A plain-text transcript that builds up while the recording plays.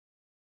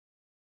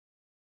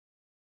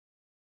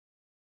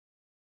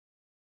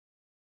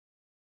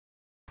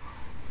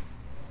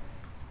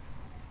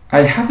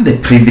I have the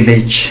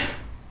privilege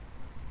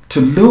to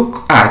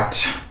look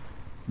at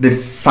the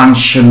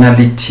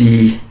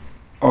functionality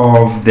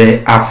of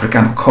the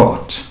African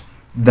court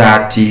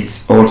that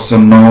is also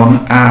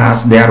known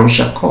as the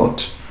Arusha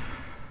court.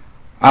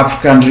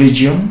 African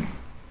region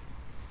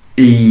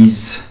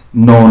is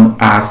known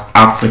as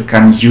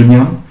African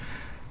Union,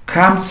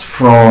 comes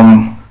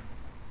from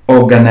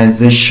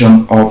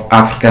Organization of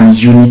African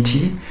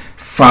Unity,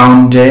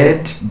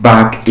 founded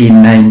back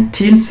in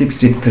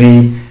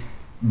 1963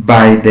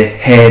 by the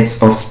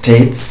heads of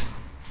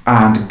states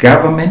and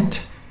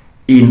government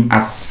in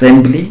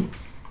assembly,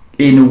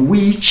 in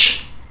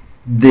which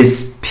the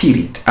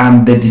spirit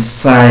and the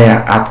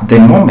desire at the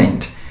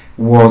moment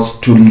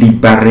was to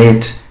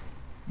liberate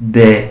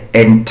the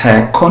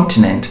entire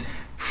continent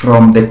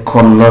from the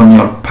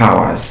colonial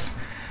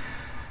powers.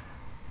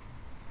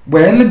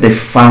 Well, the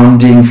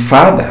founding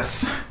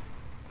fathers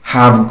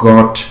have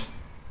got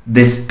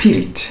the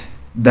spirit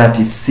that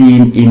is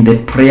seen in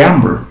the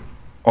preamble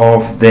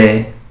of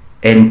the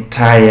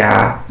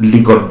entire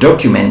legal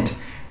document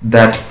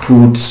that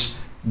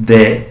puts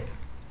the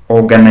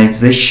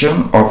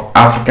Organization of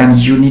African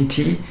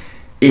Unity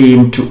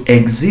into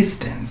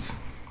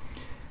existence.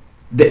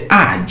 The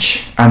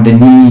urge and the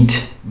need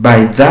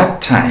by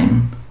that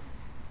time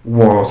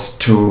was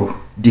to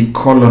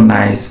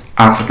decolonize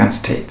African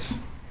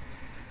states.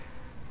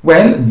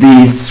 Well,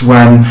 this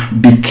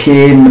one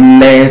became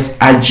less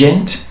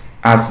urgent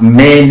as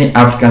many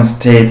African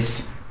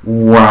states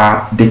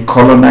were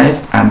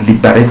decolonized and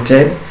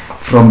liberated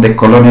from the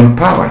colonial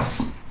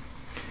powers.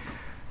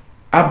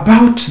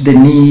 About the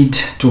need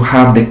to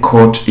have the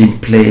court in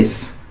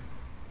place,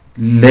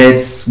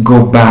 let's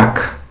go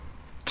back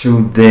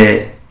to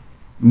the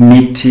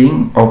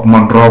meeting of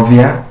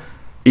Monrovia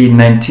in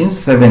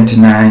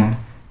 1979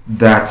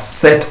 that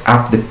set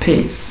up the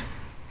pace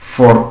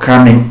for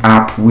coming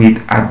up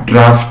with a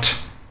draft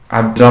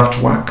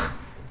work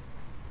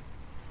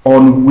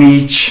on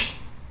which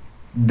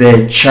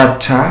the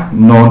charter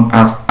known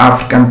as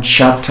African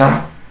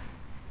Charter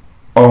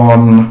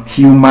on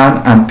Human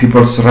and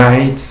People's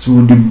Rights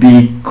would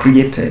be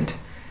created.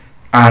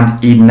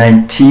 And in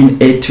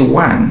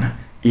 1981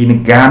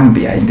 in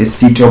Gambia, in the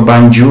city of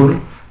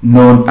Banjul,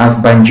 known as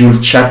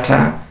Banjul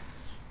Charter,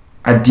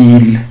 a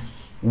deal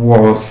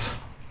was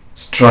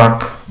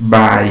struck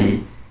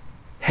by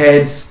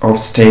heads of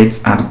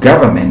states and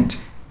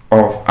government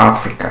of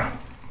Africa.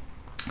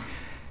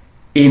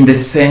 In the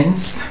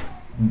sense,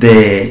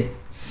 the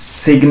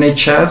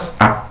signatures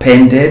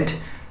appended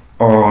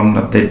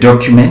on the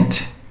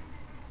document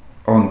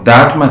on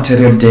that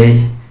material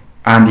day,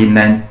 and in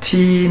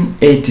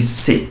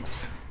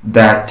 1986,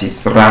 that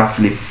is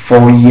roughly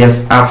 4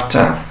 years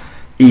after,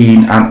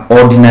 in an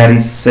ordinary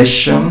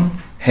session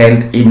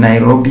held in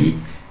Nairobi,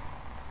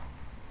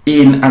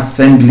 in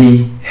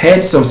assembly,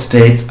 heads of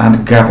states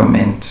and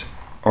government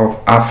of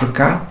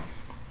Africa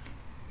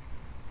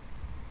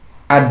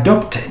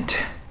adopted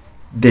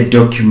the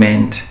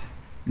document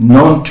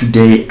known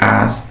today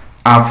as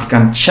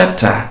African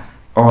Charter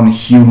on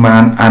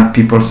Human and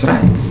People's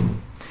Rights.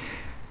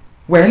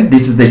 Well,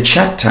 this is the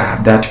charter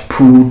that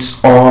puts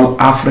all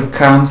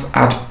Africans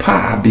at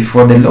par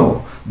before the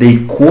law,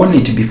 the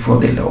equality before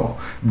the law,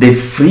 the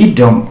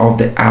freedom of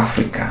the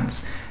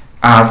Africans,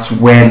 as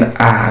well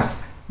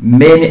as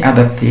many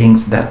other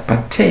things that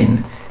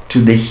pertain to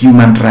the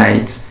human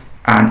rights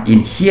and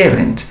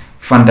inherent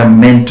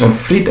fundamental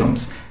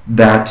freedoms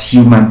that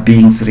human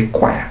beings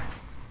require.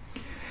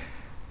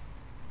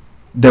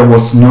 There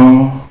was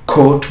no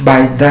court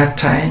by that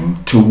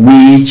time to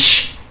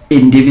which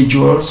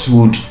individuals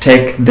would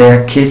take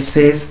their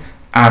cases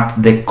at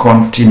the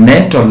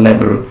continental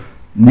level,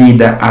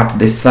 neither at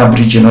the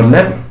sub-regional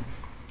level.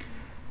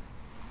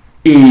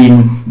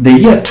 In the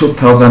year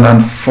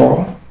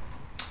 2004,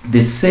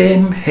 the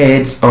same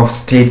heads of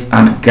states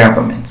and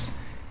governments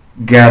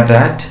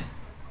gathered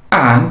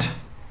and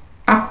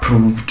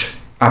approved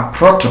a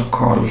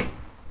protocol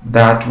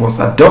that was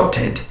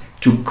adopted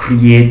to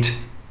create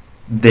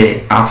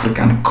the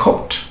African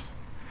Court.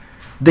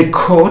 The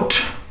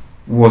court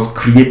was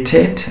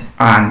created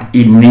and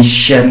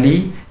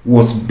initially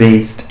was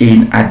based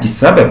in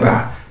Addis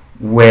Ababa,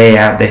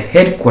 where the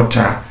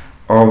headquarters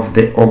of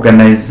the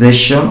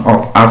Organization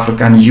of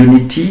African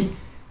Unity,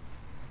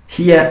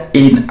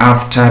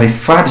 hereinafter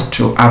referred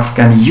to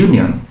African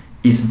Union,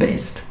 is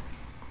based.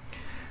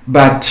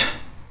 But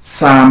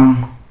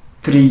some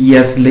 3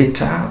 years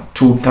later,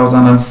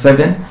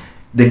 2007,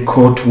 the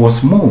court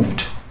was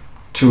moved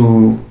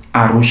to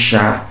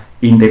Arusha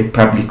in the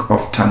Republic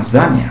of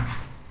Tanzania.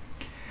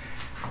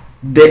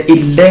 The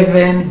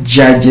 11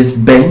 judges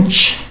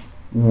bench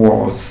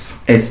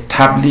was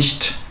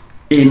established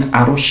in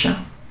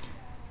Arusha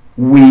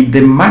with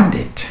the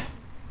mandate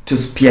to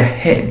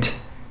spearhead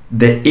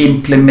the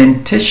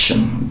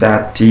implementation,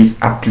 that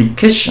is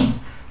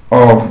application,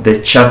 of the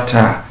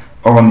Charter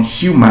on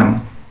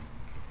Human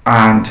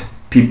and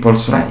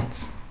People's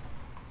Rights.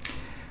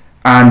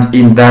 And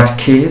in that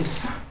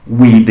case,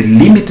 with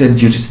limited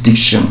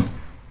jurisdiction,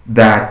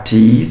 that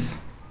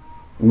is,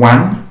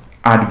 1.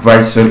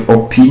 advisory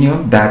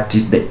opinion, that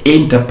is the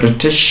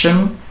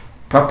interpretation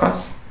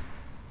purpose,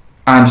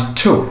 and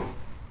 2,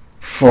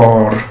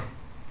 for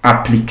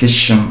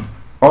application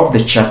of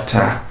the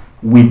Charter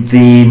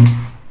within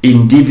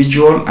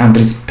individual and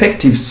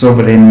respective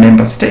sovereign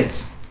member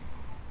states.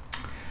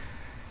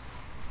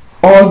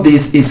 All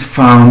this is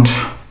found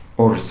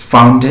or is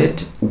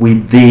founded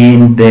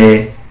within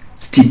the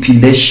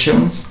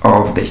stipulations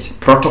of the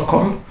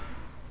protocol,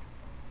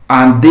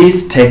 and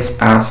this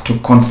takes us to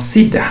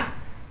consider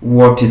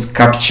what is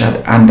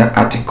captured under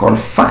Article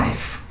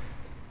 5,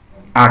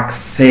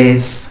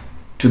 access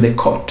to the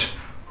court.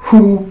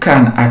 Who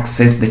can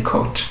access the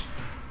court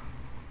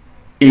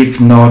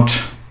if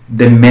not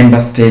the member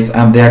states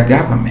and their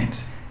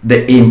governments,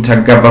 the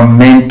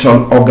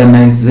intergovernmental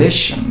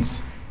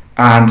organizations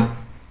and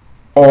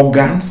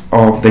organs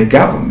of the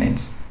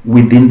governments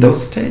within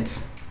those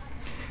states?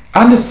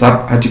 Under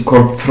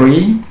sub-article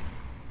 3,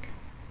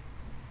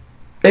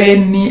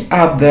 any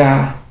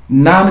other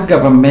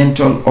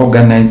non-governmental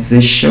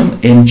organization,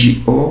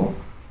 NGO,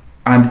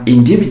 and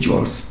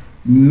individuals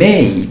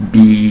may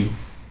be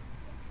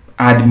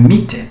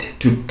admitted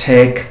to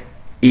take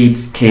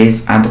its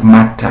case and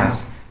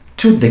matters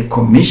to the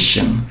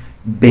Commission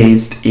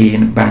based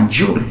in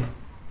Banjul.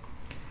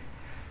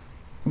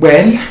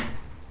 Well,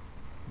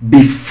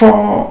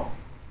 before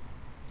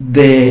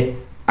the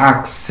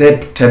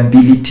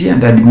acceptability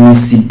and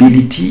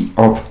admissibility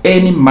of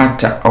any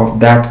matter of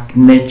that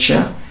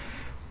nature,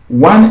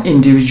 one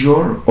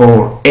individual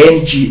or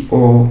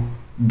NGO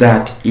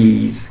that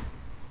is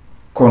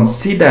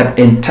considered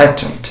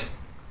entitled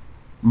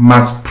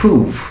must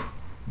prove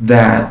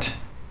that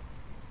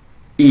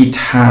it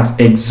has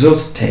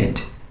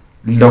exhausted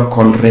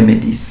local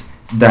remedies,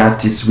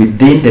 that is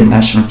within the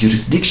national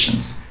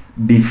jurisdictions,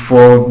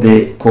 before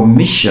the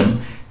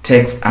Commission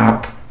takes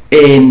up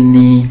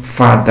any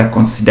further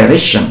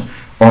consideration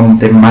on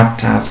the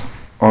matters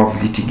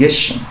of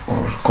litigation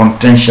or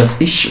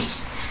contentious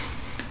issues.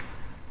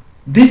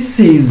 This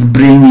is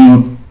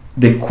bringing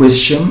the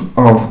question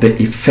of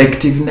the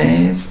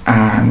effectiveness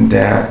and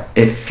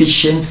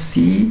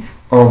efficiency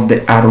of the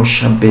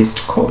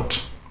Arusha-based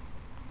court.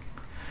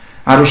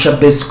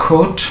 Arusha-based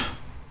court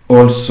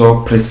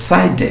also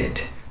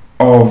presided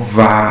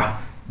over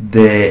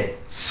the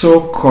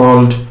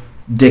so-called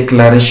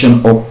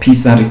Declaration of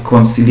Peace and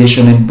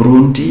Reconciliation in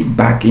Burundi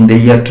back in the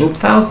year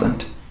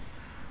 2000.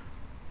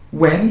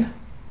 Well,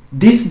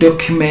 this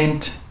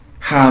document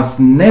has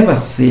never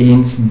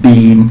since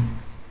been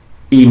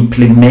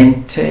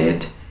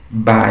implemented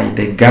by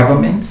the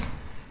governments,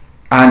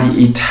 and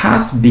it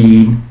has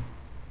been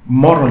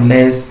more or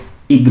less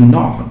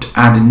ignored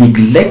and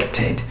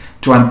neglected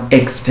to an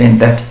extent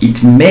that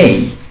it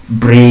may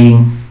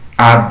bring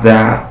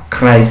other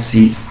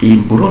crises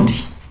in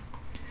Burundi.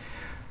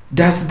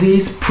 Does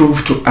this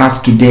prove to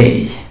us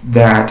today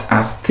that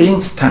as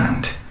things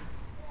stand,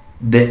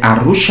 the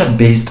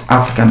Arusha-based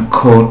African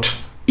court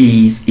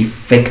is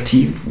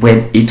effective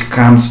when it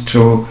comes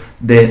to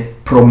the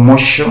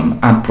promotion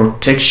and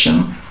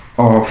protection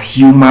of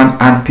human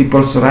and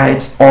people's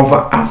rights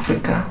over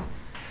Africa?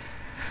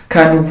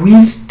 Can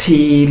we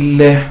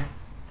still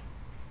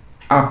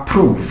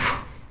approve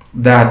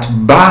that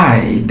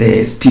by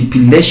the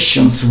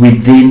stipulations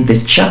within the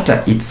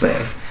Charter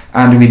itself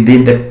and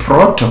within the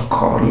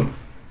protocol,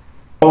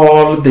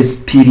 all the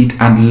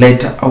spirit and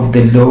letter of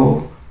the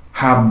law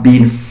have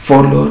been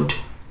followed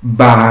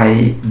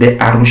by the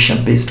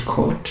Arusha-based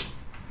court?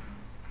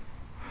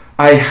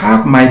 I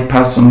have my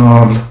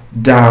personal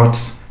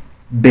doubts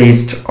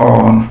based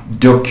on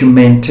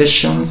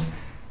documentations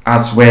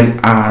as well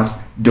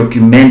as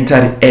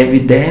documentary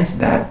evidence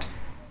that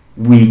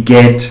we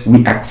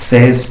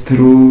access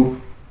through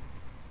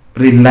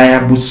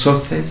reliable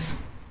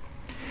sources.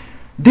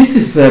 This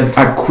is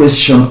a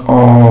question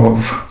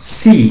of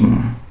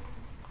seeing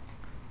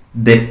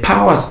the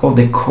powers of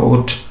the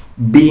court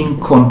being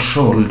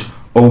controlled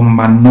or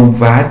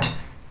maneuvered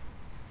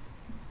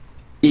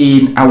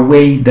in a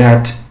way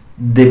that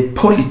the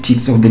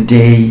politics of the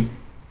day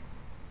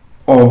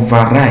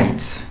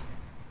overrides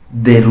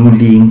the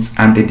rulings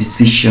and the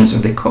decisions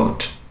of the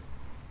court,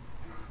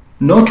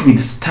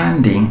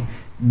 notwithstanding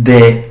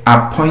the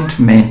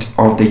appointment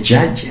of the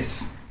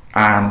judges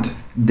and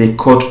the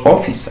court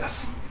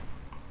officers.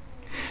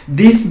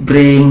 This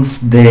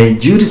brings the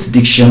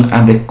jurisdiction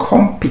and the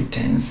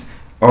competence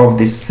of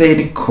the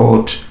said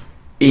court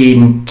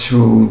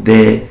into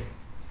the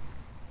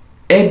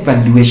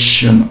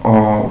evaluation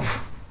of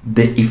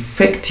the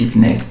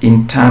effectiveness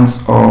in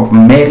terms of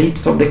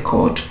merits of the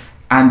court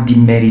and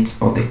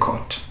demerits of the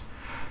court.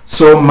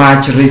 So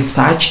much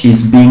research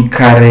is being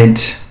carried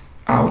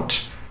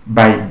out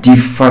by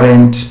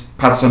different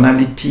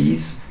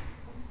personalities,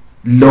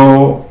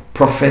 law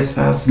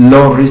professors,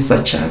 law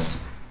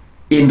researchers,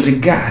 in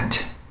regard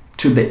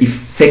to the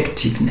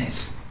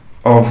effectiveness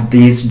of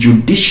this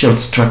judicial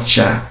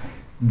structure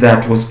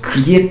that was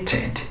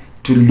created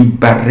to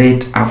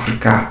liberate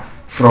Africa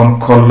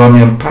from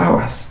colonial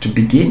powers to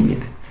begin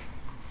with.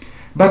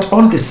 But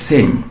all the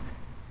same,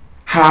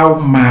 how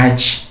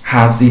much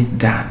has it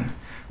done?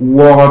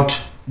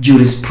 what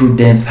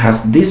jurisprudence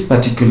has this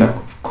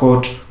particular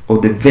court or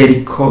the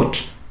very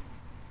court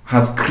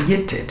has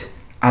created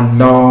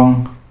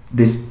along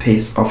the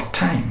space of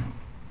time.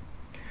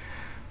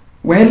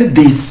 Well,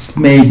 this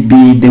may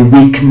be the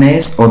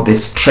weakness or the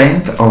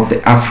strength of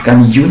the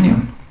African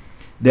Union.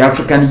 The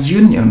African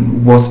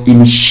Union was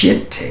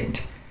initiated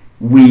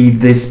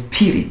with the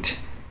spirit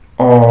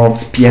of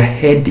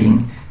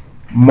spearheading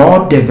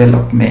more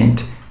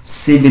development,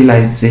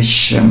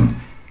 civilization,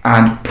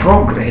 and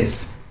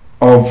progress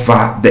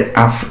over the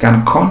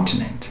African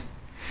continent.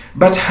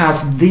 But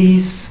has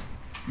this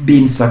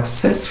been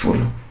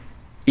successful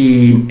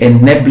in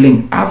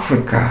enabling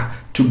Africa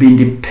to be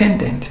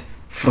independent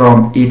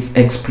from its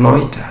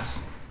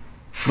exploiters,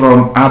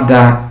 from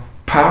other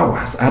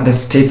powers, other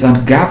states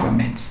and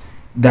governments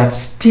that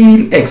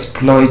still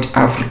exploit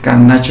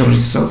African natural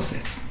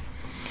resources?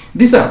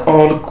 These are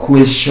all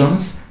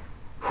questions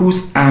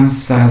whose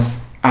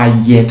answers are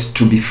yet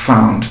to be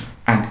found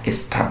and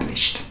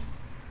established.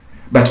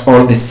 But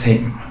all the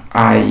same,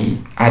 I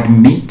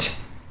admit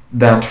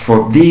that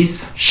for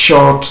these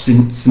short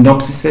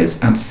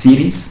synopsises and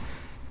series,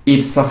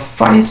 it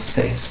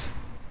suffices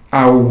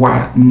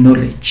our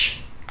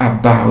knowledge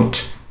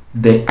about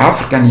the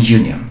African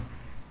Union,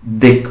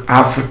 the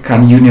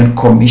African Union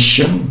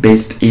Commission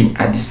based in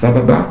Addis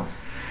Ababa,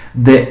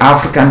 the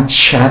African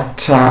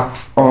Charter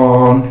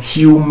on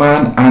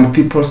Human and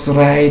People's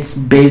Rights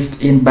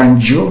based in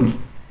Banjul,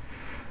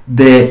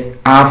 the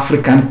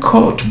African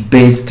Court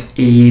based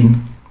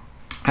in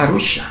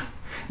Arusha,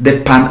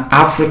 the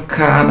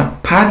Pan-African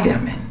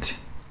Parliament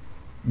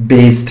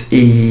based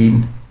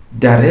in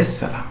Dar es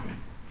Salaam,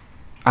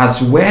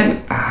 as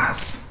well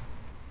as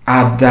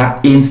other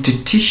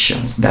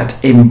institutions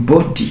that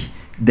embody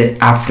the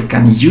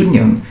African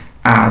Union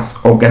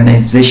as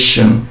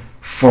organization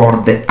for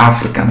the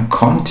African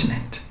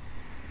continent.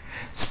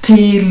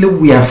 Still,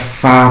 we are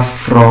far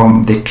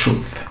from the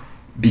truth,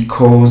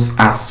 because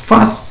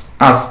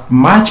as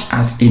much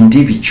as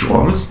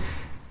individuals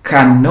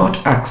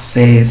cannot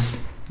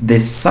access the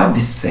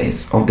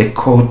services of the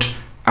court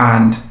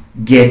and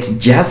get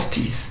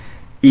justice,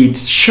 it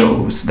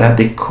shows that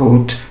the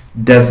court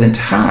doesn't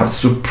have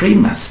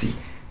supremacy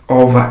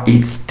over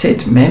its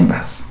state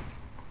members.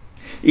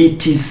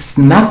 It is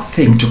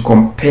nothing to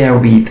compare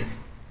with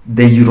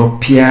the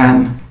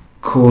European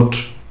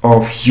Court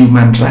of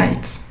Human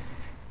Rights,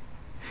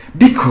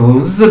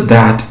 because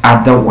that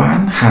other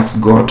one has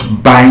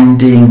got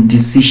binding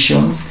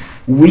decisions,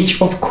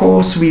 which of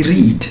course we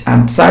read,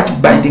 and such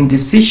binding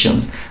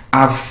decisions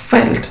are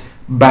felt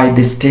by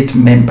the state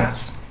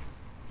members.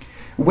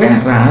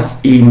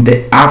 Whereas in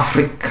the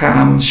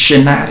African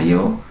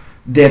scenario,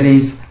 there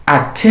is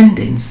a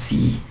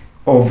tendency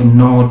of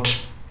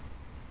not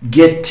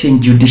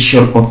getting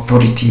judicial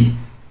authority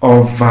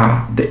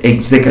over the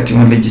executive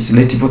and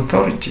legislative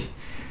authority.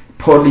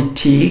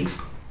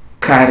 Politics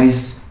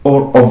carries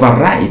or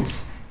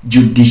overrides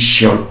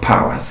judicial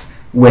powers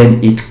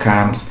when it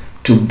comes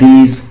to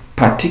this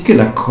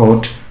particular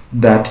court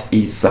that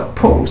is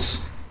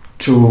supposed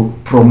to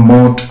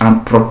promote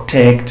and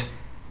protect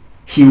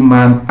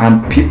human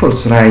and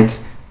people's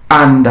rights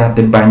under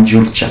the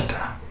Banjul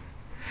Charter.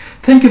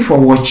 Thank you for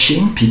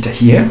watching. Peter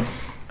here,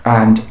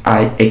 and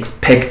I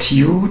expect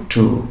you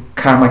to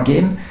come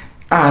again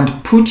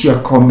and put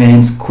your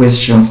comments,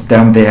 questions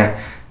down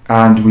there,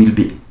 and we'll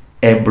be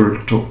able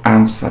to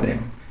answer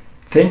them.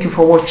 Thank you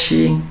for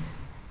watching.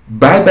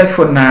 Bye bye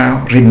for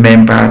now.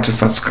 Remember to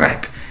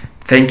subscribe.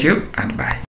 Thank you and bye.